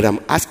 And I'm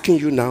asking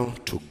you now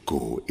to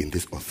go in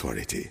this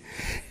authority.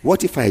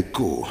 What if I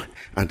go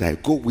and I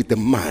go with the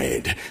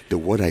mind? The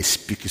word I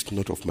speak is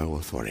not of my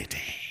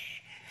authority.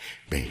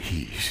 But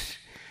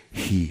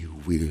he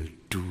will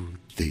do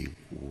the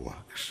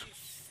works.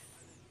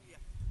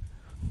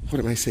 What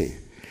am I saying?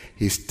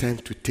 It's time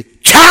to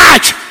take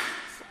charge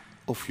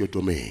of your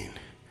domain.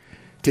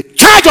 Take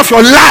charge of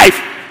your life.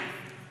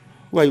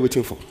 What are you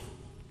waiting for?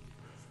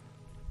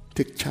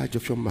 Take charge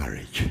of your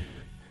marriage.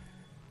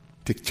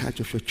 Take charge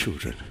of your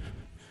children.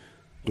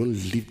 Don't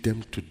leave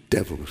them to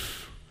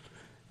devils.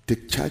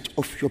 Take charge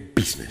of your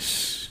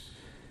business.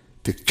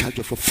 Take charge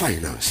of your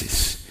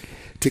finances.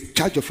 Take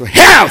charge of your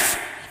health.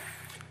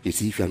 You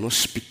see, if you are not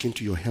speaking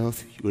to your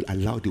health, you will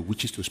allow the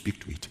witches to speak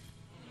to it.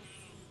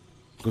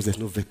 Because there's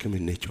no vacuum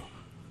in nature.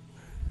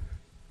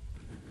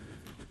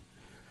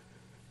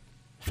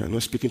 If you are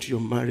not speaking to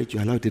your marriage,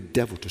 you allow the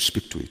devil to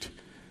speak to it.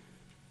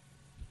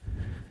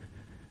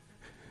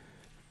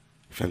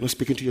 If you are not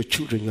speaking to your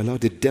children, you allow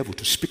the devil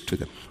to speak to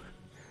them.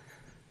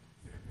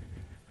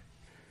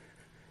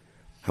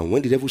 And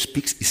when the devil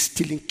speaks, he's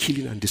stealing,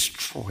 killing, and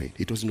destroying.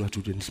 He doesn't know how to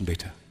do anything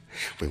better.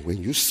 But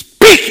when you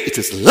speak, it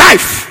is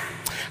life.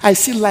 I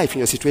see life in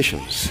your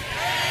situations.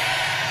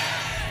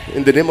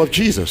 In the name of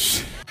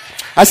Jesus.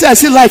 I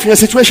see life in your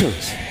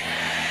situations.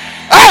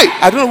 Hey,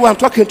 I don't know who I'm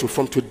talking to.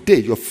 From today,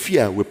 your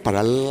fear will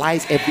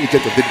paralyze every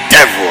agent of the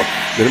devil.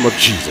 In the name of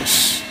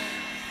Jesus.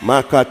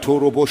 Maka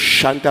torobo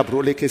shanta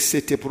broleke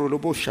sete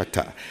prolobo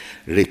shata.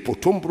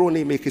 Repotom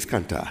brone mekis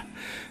kanta.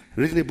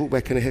 Reading a book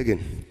by Kenneth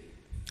Hagin.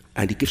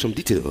 And he gives some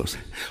details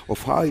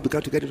of how he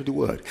began to get into the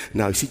word.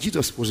 Now, you see,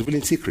 Jesus was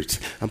revealing secrets.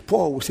 And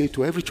Paul will say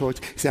to every church,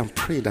 say, I'm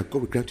praying that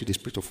God will grant you the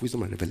spirit of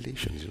wisdom and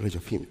revelation, the knowledge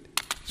of him,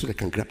 so they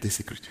can grab this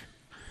secret.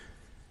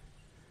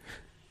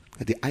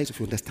 That the eyes of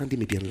your understanding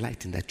may be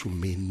enlightened, that you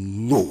may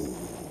know.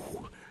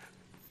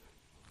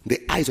 The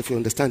eyes of your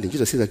understanding.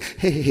 Jesus says that,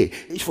 hey,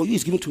 for you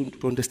is given to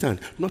understand,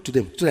 not to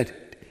them, so that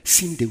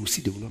seeing they will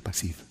see, they will not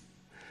perceive.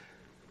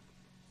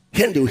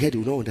 Hearing they will hear, they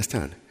will not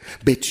understand.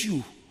 But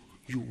you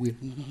will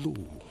know.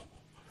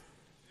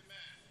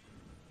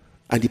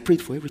 And he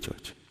prayed for every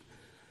church.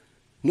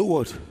 Know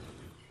what?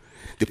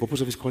 The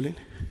purpose of his calling.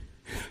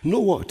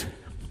 Know what?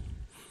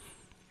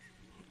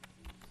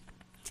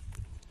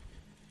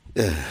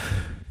 The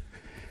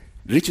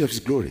riches of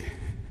his glory.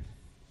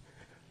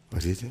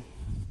 What is it?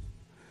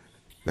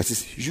 That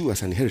is you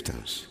as an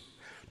inheritance.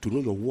 To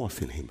know your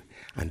worth in him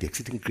and the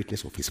exceeding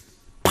greatness of his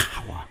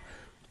power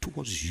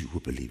towards you who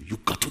believe. You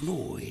got to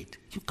know it.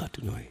 You got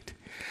to know it.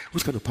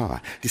 Which kind of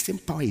power? The same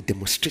power he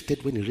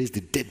demonstrated when he raised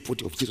the dead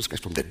body of Jesus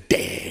Christ from the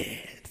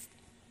dead.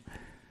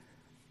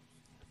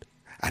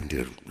 And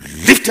they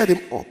lifted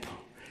him up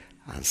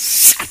and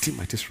sat him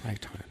at his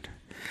right hand.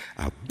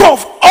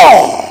 Above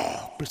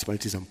all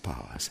principalities and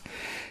powers.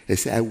 They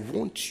said, I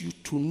want you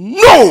to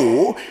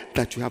know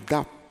that you have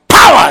that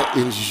power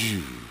in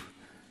you.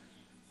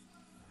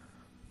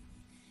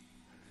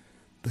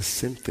 The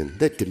same thing.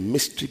 Let the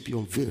mystery be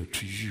unveiled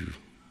to you.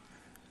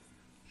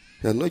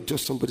 You are not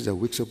just somebody that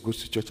wakes up,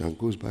 goes to church, and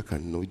goes back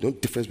and knows. No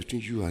difference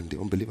between you and the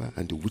unbeliever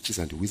and the witches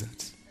and the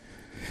wizards.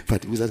 In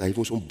fact, the wizards are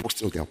even so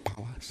boasting of their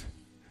powers.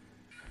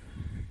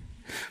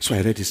 So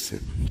I read this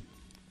thing.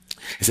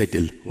 He said,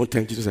 one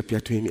time Jesus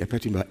appeared to him. He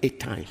appeared to him about 8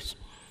 times.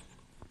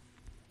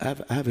 I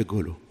have a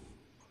goal.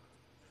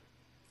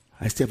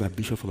 I still have a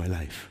ambition for my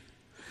life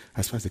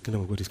as far as the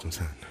kingdom of God is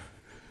concerned.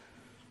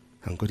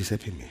 And God is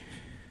helping me.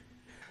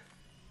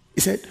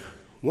 He said,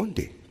 one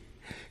day,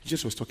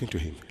 Jesus was talking to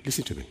him.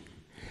 Listen to me.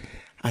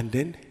 And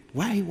then,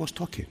 while he was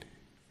talking,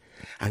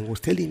 and was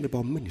telling him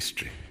about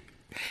ministry,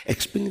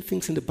 explaining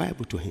things in the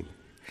Bible to him,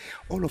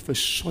 all of a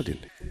sudden,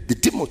 the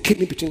demon came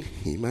in between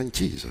him and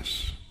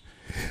Jesus.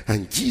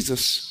 And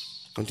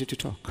Jesus continued to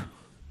talk.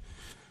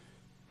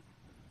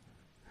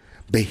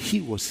 But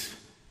he was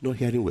not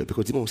hearing well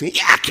because the demon was saying,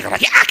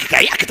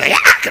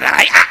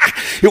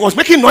 he was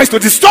making noise to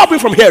disturb him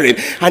from hearing.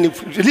 And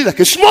it released like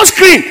a small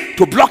screen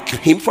to block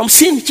him from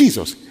seeing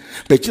Jesus.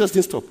 But Jesus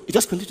didn't stop. He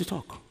just continued to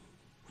talk.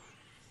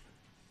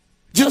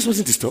 Jesus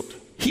wasn't disturbed.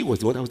 He was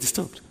the one that was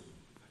disturbed.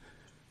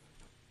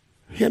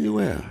 Hear me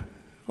well.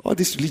 All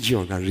this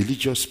religion and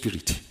religious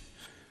spirit.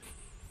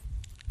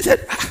 He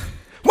said,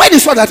 when he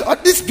saw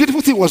that this beautiful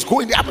thing was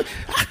going,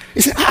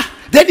 he said,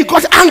 then he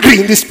got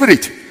angry in the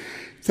spirit.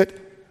 He said,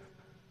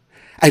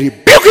 I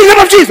rebuke in the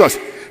name of Jesus.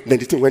 Then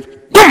the thing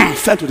went, boom,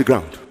 fell to the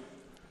ground.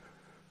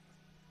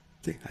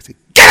 I said,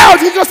 get out!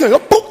 He just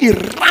said, boom, he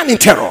ran in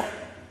terror.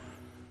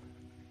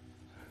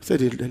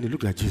 Then he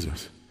looked at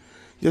Jesus.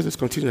 Jesus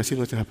continued as if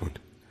nothing happened.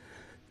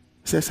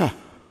 He said, sir,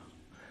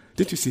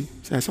 didn't you see?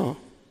 He said, I saw.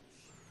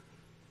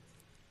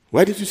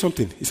 Why did you do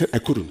something? He said, I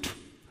couldn't.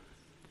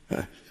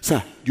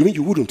 Sir, you mean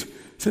you wouldn't? He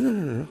said,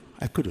 no,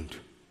 I couldn't.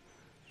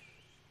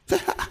 He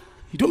said,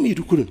 you don't mean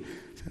you couldn't? He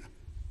said,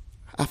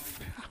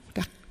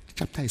 that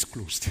chapter is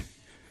closed.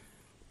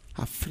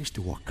 I've finished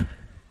the work.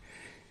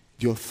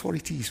 The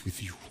authority is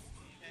with you.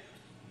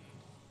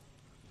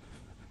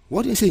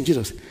 What do you say in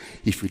Jesus?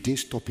 If you didn't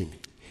stop him,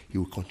 he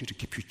will continue to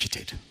keep you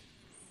cheated.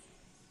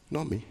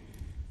 Not me.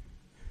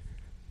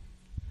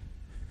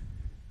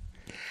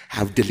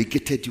 I've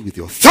delegated you with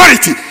the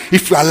authority.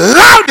 If you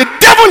allow the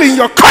devil in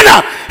your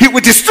corner, he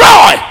will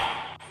destroy.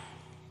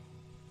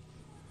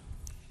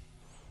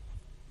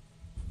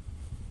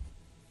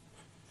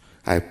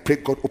 I pray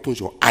God opens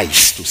your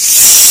eyes to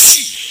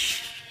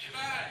see.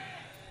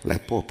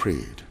 Like Paul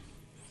prayed.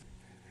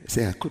 He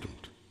said, I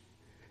couldn't.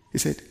 He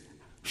said,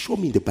 show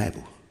me in the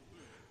Bible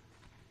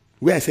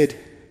where I said,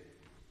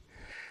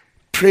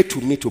 pray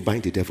to me to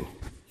bind the devil.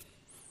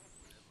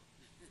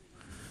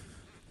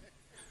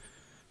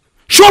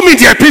 Show me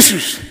the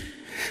epistles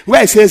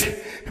where it says,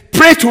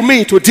 pray to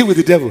me to deal with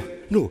the devil.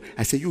 No,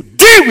 I said, you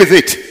deal with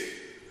it.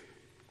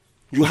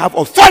 You have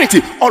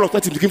authority. All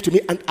authority is given to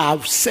me, and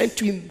I've sent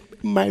you in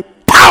my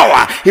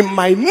power, in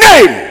my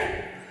name.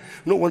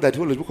 No wonder the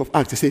whole book of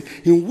Acts, they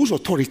say, in whose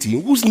authority,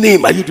 in whose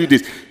name are you doing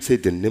this? Say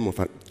the name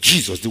of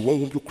Jesus, the one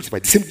whom you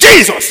crucified, the same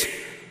Jesus.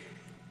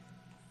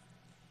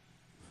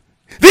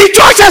 The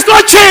church has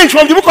not changed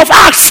from the book of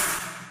Acts.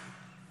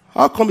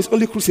 How come it's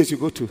only crusades you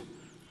go to?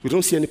 You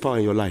don't see any power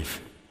in your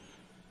life.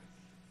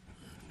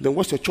 Then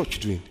what's your church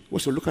doing?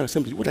 What's your local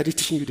assembly? What are they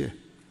teaching you there?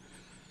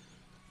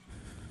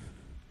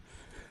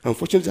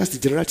 Unfortunately, that's the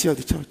generality of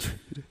the church.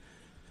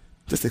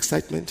 Just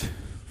excitement.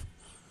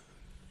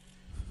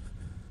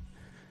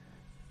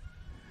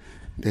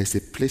 There's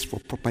a place for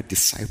proper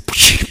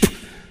discipleship.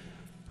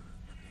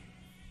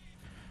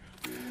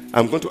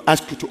 I'm going to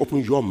ask you to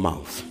open your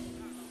mouth.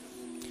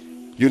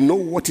 You know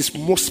what is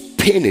most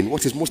paining,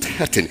 what is most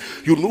hurting.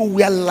 You know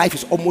where life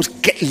is almost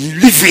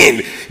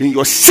living in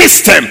your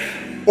system.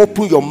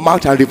 Open your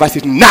mouth and reverse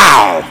it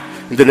now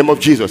in the name of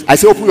Jesus. I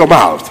say open your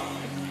mouth.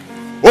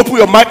 Open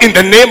your mouth in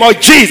the name of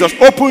Jesus.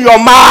 Open your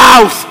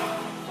mouth.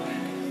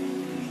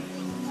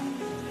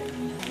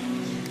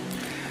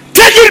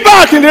 Take it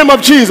back in the name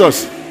of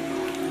Jesus.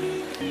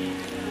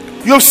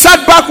 You've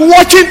sat back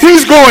watching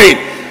things going.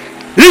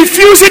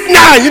 Refuse it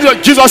now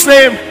in Jesus'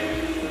 name.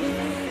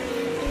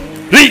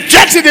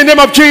 Reject it in the name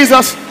of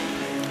Jesus.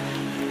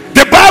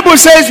 The Bible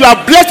says you are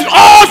blessed with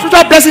all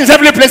spiritual blessings,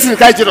 heavenly places in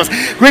Christ Jesus.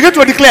 We're going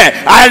to declare,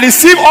 I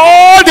receive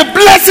all the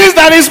blessings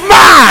that is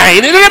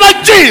mine in the name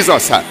of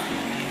Jesus.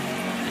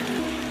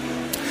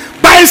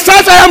 By his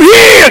stripes I am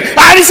healed.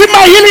 I receive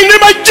my healing in the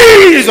name of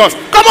Jesus.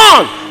 Come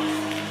on.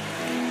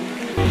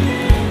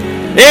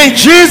 In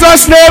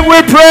Jesus' name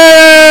we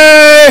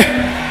pray.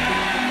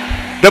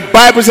 The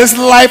Bible says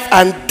life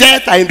and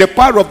death are in the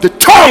power of the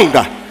tongue.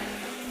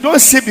 Don't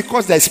say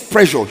because there is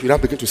pressure, you now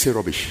begin to say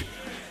rubbish.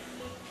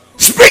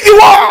 Speak the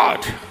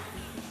word.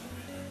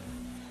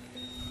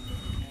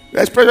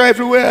 There's pressure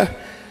everywhere.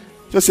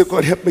 Just say,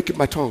 God, help me keep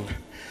my tongue.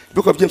 The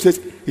book of James says,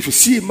 if you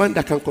see a man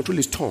that can control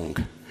his tongue,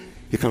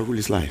 he can rule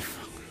his life.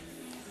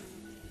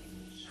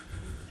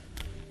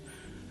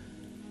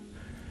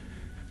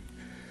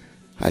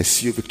 I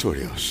see you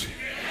victorious.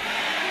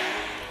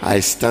 I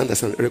stand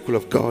as an oracle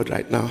of God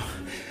right now.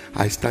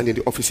 I stand in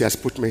the office he has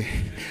put me.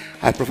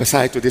 I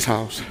prophesy to this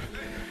house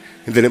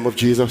in the name of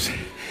Jesus.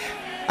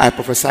 I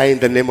prophesy in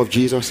the name of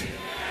Jesus.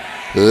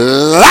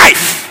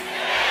 Life.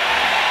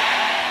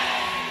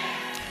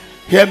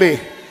 Hear me.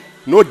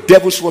 No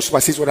devil's word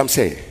supersedes what I'm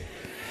saying.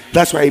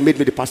 That's why he made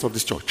me the pastor of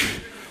this church.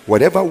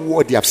 Whatever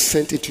word they have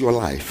sent into your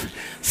life,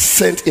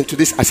 sent into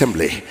this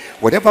assembly,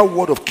 whatever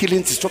word of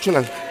killing, destruction,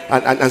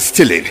 and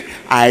stealing,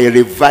 I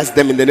reverse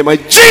them in the name of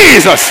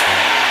Jesus.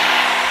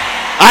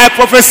 I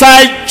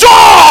prophesy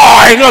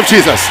joy in the name of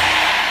Jesus.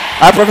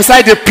 I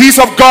prophesy the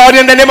peace of God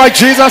in the name of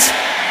Jesus.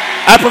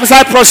 I prophesy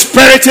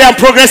prosperity and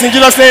progress in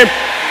Jesus' name.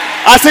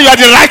 I say you are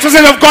the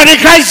righteousness of God in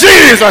Christ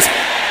Jesus.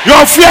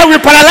 Your fear will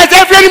paralyze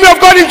every enemy of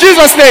God in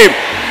Jesus' name.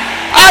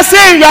 I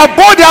say in your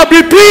body there will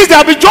be peace, there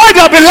will be joy,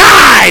 there will be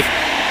life.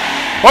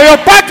 On your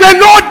pathway,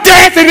 no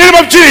death in the name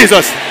of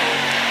Jesus.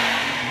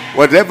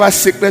 Whatever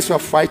sickness you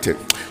are fighting,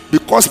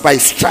 because by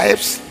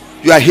stripes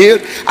you are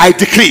healed, I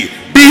decree,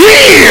 be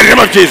healed in the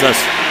name of Jesus.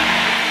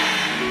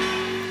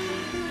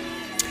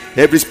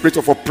 Every spirit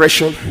of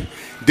oppression,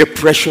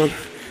 depression,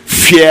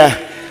 fear,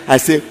 I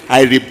say,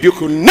 I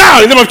rebuke you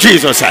now in the name of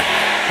Jesus.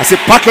 I say,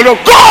 pack your load,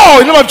 go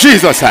in the name of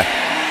Jesus.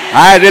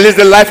 I release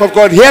the life of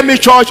God. Hear me,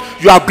 church,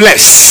 you are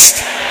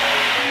blessed.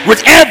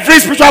 With every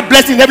spiritual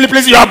blessing in heavenly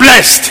places, you are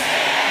blessed.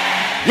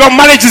 Your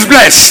marriage is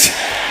blessed.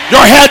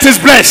 Your health is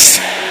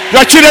blessed.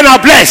 Your children are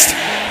blessed.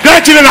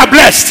 Grandchildren are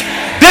blessed.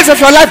 Days of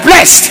your life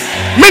blessed.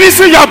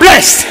 Ministry, you are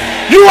blessed.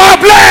 You are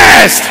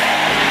blessed.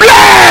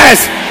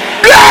 Blessed.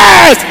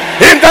 Blessed.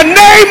 In the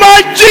name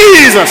of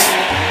Jesus.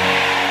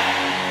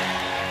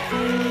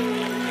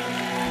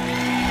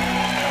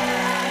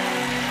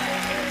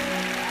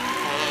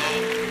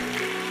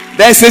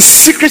 There's a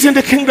secret in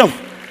the kingdom.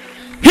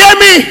 Hear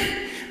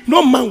me.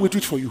 No man will do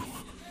it for you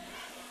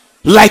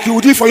like you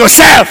would do it for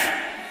yourself.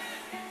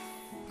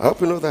 I hope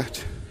you know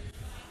that.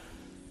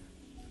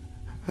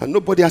 And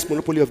nobody has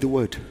monopoly of the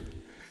word.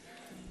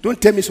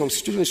 Don't tell me some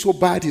situation is so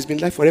bad, it's been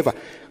like forever.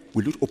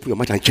 Will you open your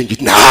mouth and change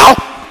it now?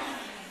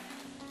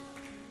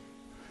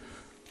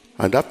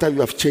 And after you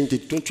have changed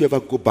it, don't you ever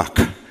go back.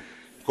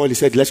 God, he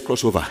said, let's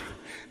cross over.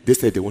 They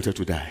said they wanted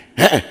to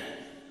die.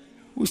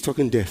 Who's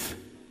talking death?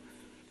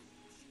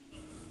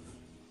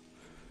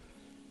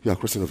 You are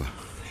crossing over.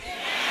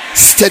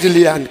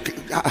 Steadily and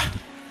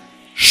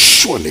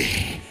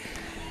surely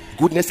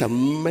goodness and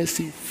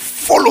mercy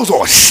follows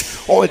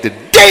us all the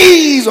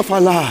days of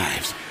our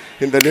lives.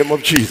 In the name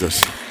of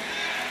Jesus.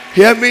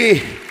 Hear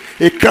me.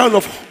 A crown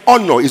of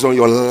honor is on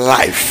your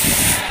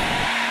life.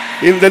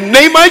 In the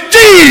name of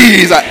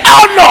Jesus.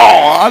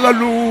 Honor.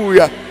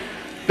 Hallelujah.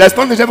 There's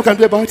nothing the devil can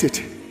do about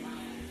it.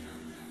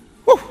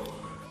 Woo.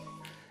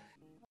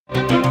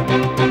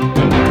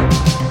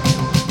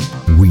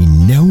 We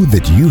know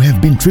that you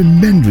have been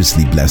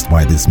tremendously blessed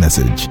by this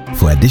message.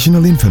 For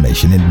additional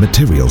information and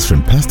materials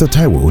from Pastor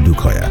Taiwo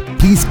Odukoya,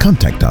 please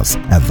contact us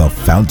at the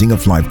Fountain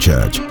of Life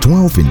Church,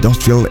 12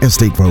 Industrial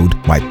Estate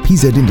Road by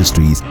PZ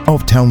Industries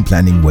of Town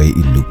Planning Way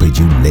in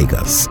Lupeju,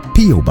 Lagos.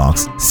 P.O.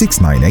 Box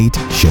 698,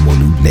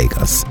 Shomolu,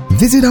 Lagos.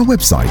 Visit our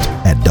website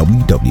at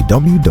www.tfolc.org.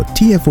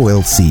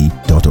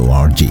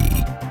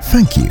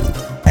 Thank you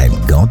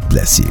and God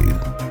bless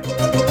you.